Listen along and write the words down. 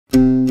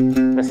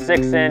the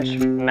 6-inch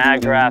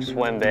MAGDRAFT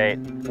swim bait.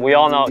 We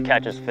all know it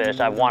catches fish.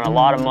 I've won a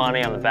lot of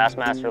money on the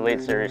Bassmaster Elite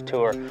Series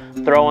Tour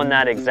throwing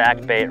that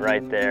exact bait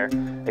right there.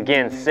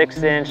 Again,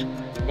 6-inch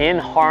in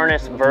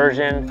harness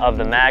version of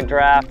the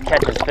MAGDRAFT.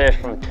 Catches fish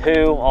from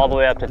 2 all the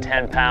way up to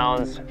 10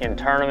 pounds in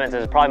tournaments.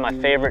 It's probably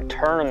my favorite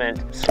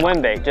tournament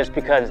swim bait just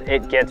because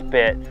it gets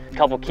bit. A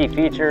couple key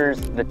features: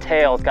 the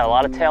tail, it's got a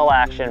lot of tail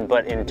action,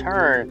 but in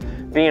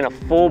turn, being a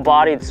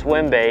full-bodied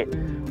swim bait,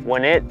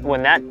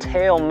 when that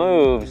tail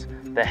moves,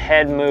 the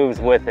head moves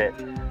with it.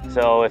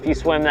 So if you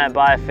swim that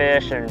by a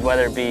fish, and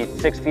whether it be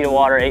 6 feet of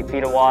water, 8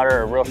 feet of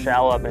water, or real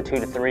shallow up in 2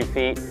 to 3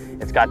 feet,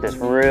 it's got this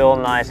real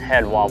nice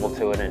head wobble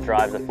to it and it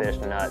drives the fish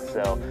nuts.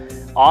 So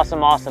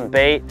awesome, awesome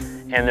bait.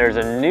 And there's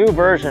a new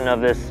version of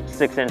this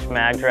 6-inch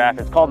MAGDRAFT.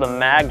 It's called the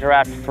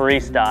MAGDRAFT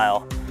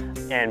FREESTYLE.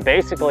 And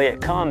basically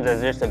it comes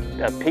as just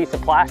a piece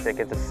of plastic.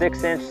 It's a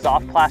 6-inch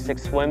soft plastic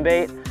swim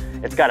bait.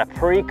 It's got a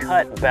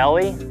pre-cut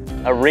belly,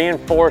 a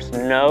reinforced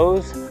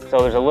nose, so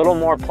there's a little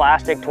more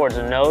plastic towards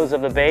the nose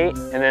of the bait,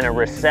 and then a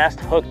recessed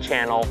hook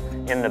channel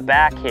in the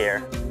back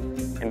here.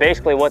 And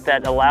basically what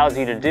that allows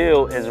you to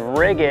do is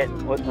rig it,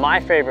 with my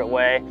favorite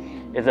way,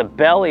 is a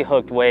belly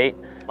hooked weight,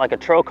 like a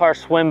trocar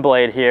swim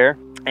blade here.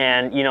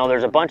 And you know,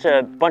 there's a bunch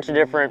of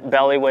different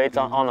belly weights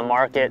on the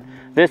market.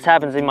 This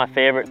happens to be my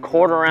favorite,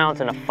 1/4 ounce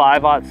in a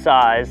 5/0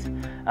 size,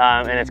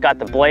 and it's got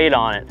the blade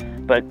on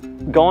it.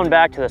 But going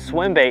back to the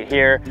swim bait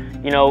here,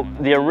 you know,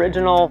 the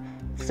original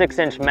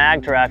 6-inch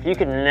MAGDRAFT, you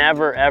could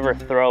never ever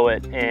throw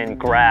it in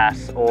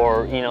grass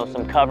or, you know,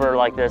 some cover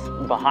like this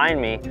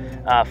behind me.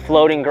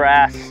 Floating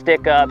grass,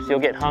 stick ups, you'll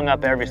get hung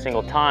up every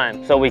single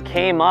time. So we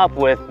came up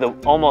with the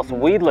almost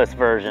weedless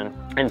version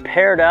and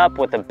paired up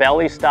with a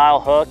belly style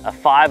hook, a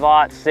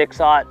 5/0,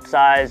 6/0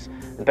 size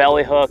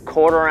belly hook,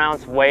 1/4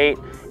 ounce weight,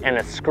 and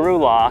a screw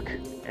lock.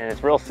 And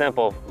it's real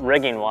simple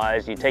rigging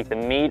wise. You take the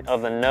meat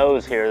of the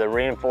nose here, the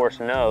reinforced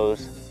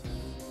nose,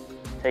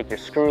 take your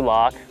screw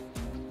lock,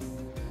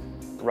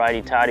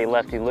 righty-tighty,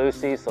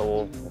 lefty-loosey, so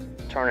we'll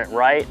turn it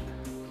right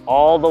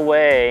all the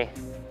way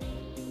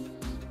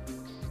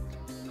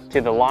to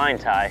the line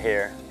tie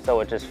here, so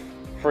it just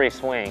free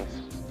swings.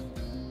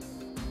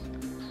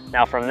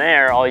 Now from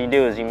there, all you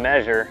do is you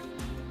measure,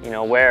 you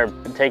know,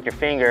 take your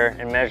finger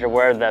and measure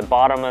where the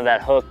bottom of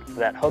that hook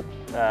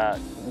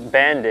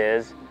bend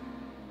is,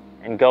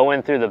 and go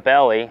in through the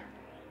belly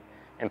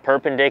and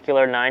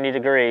perpendicular 90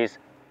 degrees,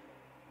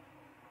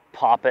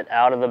 pop it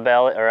out of the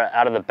belly, or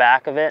out of the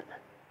back of it,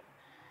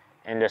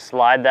 and just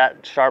slide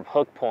that sharp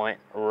hook point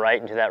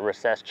right into that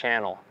recessed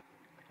channel.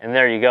 And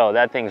there you go,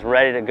 that thing's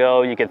ready to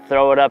go. You could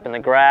throw it up in the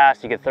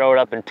grass, you could throw it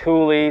up in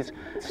tules,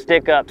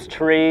 stick ups,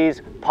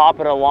 trees, pop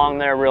it along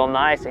there real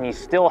nice, and you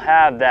still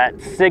have that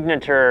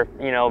signature,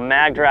 you know,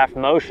 MAGDRAFT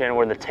motion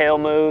where the tail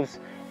moves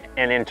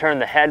and in turn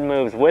the head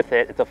moves with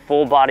it. It's a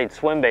full-bodied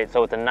swim bait,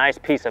 so it's a nice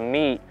piece of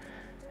meat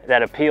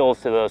that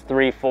appeals to those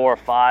 3, 4,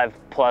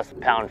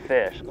 5+ pound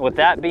fish. With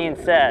that being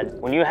said,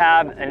 when you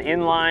have an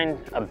inline,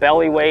 a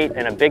belly weight,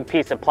 and a big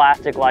piece of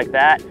plastic like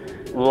that,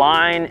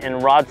 line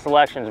and rod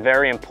selection is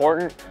very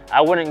important.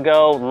 I wouldn't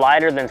go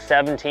lighter than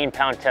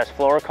 17-pound test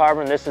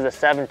fluorocarbon. This is a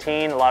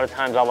 17, a lot of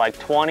times I like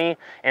 20,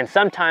 and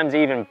sometimes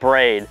even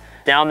braid.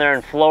 Down there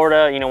in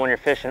Florida, you know, when you're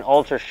fishing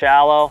ultra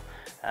shallow,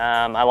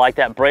 I like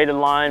that braided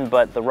line,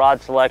 but the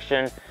rod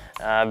selection,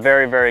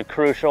 very, very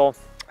crucial.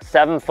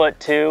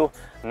 7'2",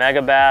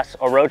 Megabass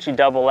Orochi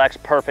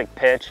XX perfect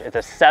pitch. It's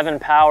a 7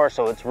 power,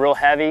 so it's real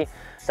heavy.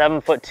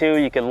 7'2",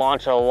 you can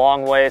launch it a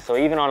long way, so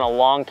even on a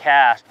long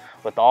cast,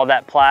 with all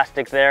that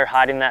plastic there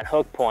hiding that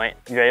hook point,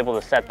 you're able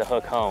to set the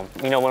hook home.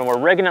 You know, when we're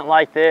rigging it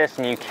like this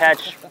and you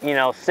catch, you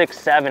know, 6,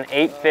 7,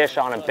 8 fish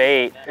on a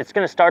bait, it's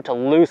gonna start to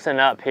loosen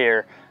up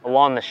here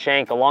along the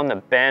shank, along the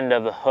bend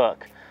of the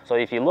hook. So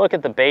if you look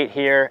at the bait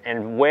here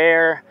and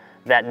where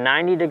that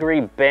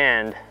 90-degree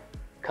bend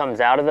comes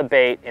out of the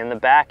bait in the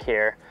back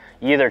here,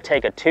 you either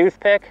take a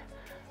toothpick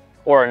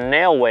or a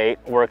nail weight,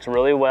 works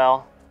really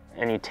well,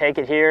 and you take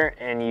it here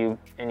and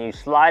you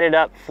slide it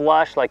up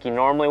flush like you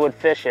normally would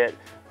fish it,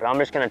 but I'm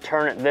just gonna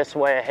turn it this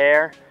way a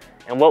hair.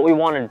 And what we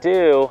wanna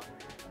do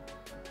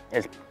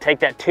is take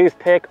that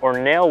toothpick or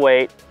nail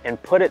weight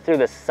and put it through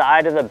the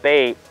side of the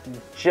bait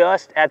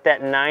just at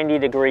that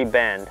 90-degree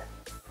bend.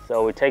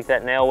 So we take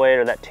that nail weight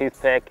or that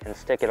toothpick and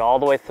stick it all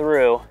the way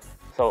through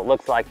so it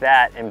looks like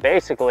that. And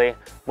basically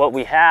what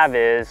we have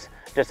is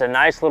just a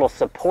nice little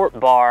support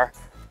bar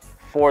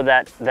for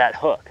that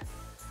hook.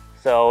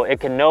 So it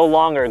can no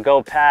longer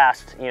go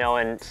past, you know,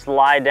 and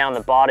slide down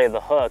the body of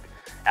the hook.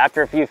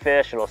 After a few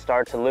fish, it'll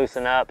start to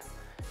loosen up,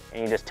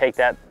 and you just take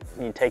that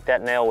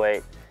nail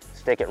weight,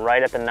 stick it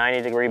right at the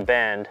 90-degree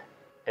bend.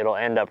 It'll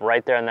end up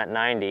right there in that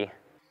 90,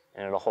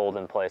 and it'll hold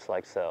in place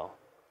like so.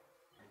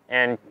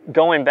 And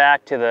going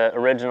back to the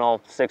original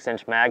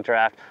 6-inch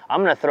MAGDRAFT,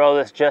 I'm gonna throw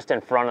this just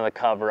in front of the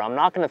cover. I'm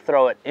not gonna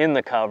throw it in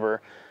the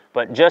cover,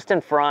 but just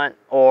in front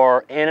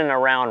or in and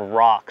around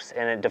rocks,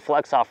 and it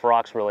deflects off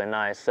rocks really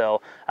nice.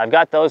 So I've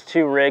got those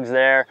 2 rigs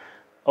there,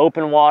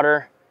 open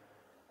water,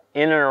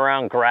 in and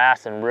around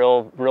grass and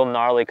real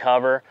gnarly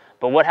cover.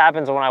 But what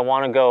happens when I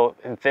wanna go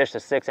and fish the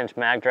 6-inch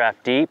MAGDRAFT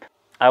deep?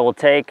 I will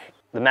take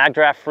the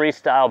MAGDRAFT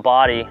Freestyle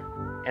body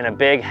and a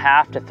big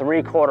 1/2 to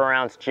 3/4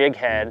 ounce jig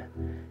head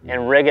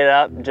and rig it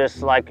up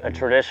just like a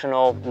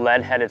traditional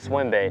lead-headed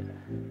swim bait.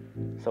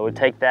 So we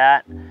take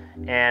that,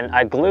 and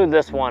I glued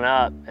this one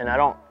up, and I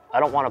don't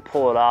want to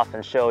pull it off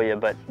and show you,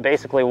 but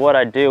basically what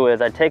I do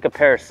is I take a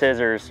pair of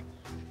scissors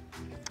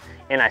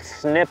and I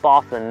snip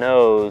off the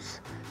nose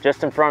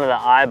just in front of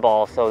the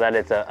eyeball so that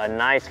it's a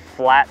nice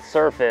flat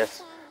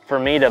surface for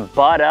me to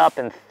butt up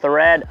and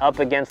thread up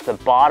against the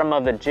bottom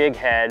of the jig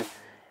head.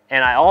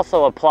 And I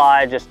also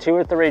apply just 2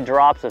 or 3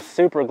 drops of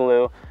super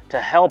glue to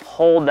help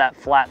hold that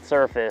flat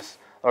surface,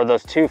 or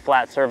those 2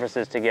 flat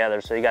surfaces together.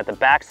 So you got the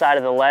back side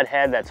of the lead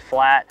head that's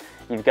flat,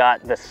 you've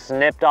got the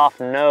snipped off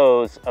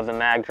nose of the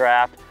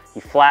MAGDRAFT, you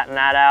flatten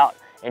that out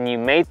and you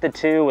mate the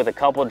 2 with a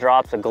couple of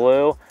drops of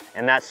glue,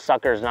 and that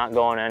sucker's not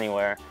going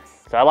anywhere.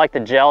 So I like the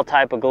gel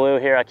type of glue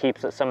here. I keep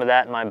some of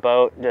that in my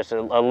boat. Just a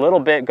little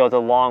bit goes a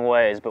long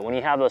ways, but when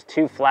you have those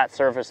 2 flat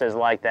surfaces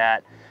like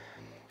that,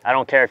 I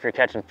don't care if you're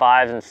catching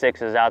 5s and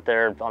 6s out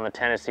there on the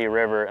Tennessee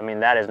River, I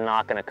mean, that is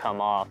not gonna come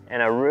off.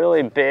 And a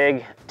really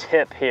big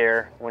tip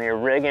here, when you're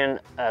rigging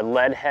a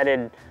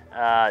lead-headed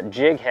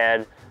jig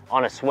head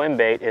on a swim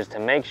bait, is to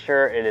make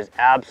sure it is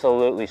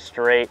absolutely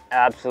straight,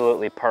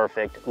 absolutely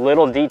perfect.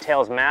 Little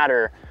details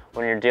matter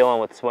when you're dealing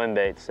with swim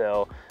baits.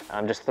 So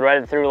just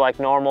thread it through like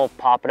normal,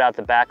 pop it out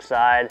the back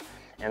side,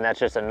 and that's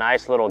just a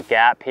nice little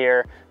gap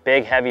here.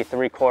 Big, heavy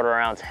 3/4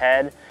 ounce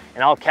head.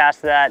 And I'll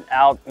cast that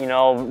out, you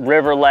know,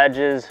 river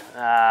ledges,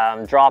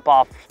 drop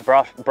off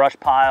brush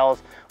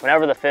piles,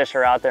 whenever the fish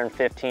are out there in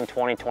 15,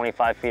 20,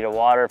 25 feet of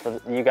water. For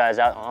you guys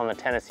out on the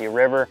Tennessee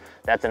River,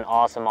 that's an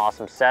awesome,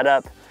 awesome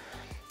setup.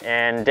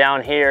 And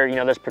down here, you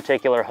know, this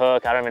particular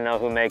hook, I don't even know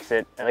who makes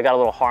it. They got a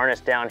little harness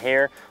down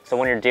here. So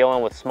when you're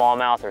dealing with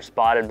smallmouth or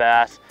spotted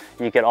bass,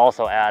 you could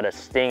also add a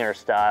stinger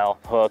style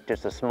hook,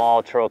 just a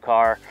small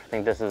trocar. I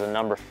think this is a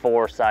number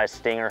 4 size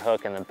stinger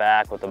hook in the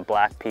back with a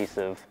black piece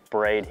of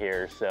braid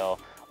here. So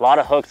a lot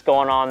of hooks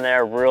going on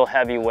there, real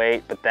heavy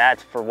weight, but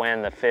that's for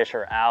when the fish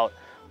are out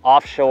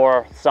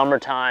offshore,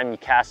 summertime. You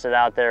cast it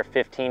out there,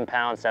 15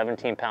 pound,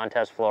 17 pound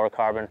test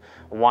fluorocarbon,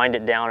 wind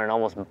it down and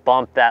almost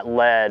bump that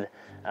lead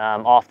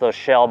off those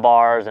shell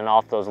bars and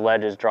off those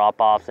ledges,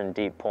 drop-offs and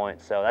deep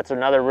points. So that's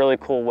another really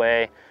cool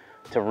way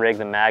to rig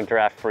the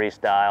MAGDRAFT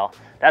Freestyle.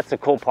 That's the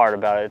cool part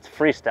about it. It's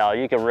freestyle.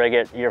 You can rig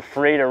it. You're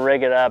free to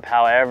rig it up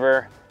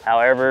however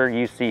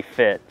you see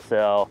fit.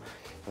 So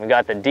we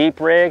got the deep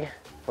rig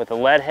with the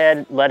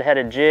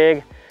lead-headed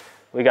jig.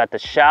 We got the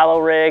shallow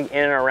rig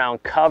in and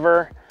around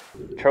cover,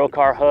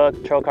 trocar hook,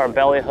 trocar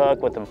belly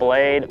hook with the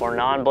blade or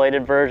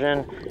non-bladed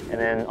version, and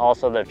then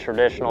also the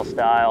traditional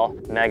style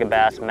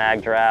Megabass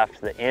MAGDRAFT,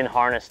 the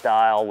in-harness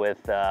style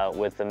with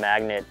the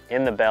magnet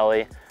in the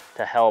belly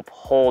to help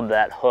hold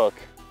that hook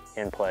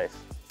in place.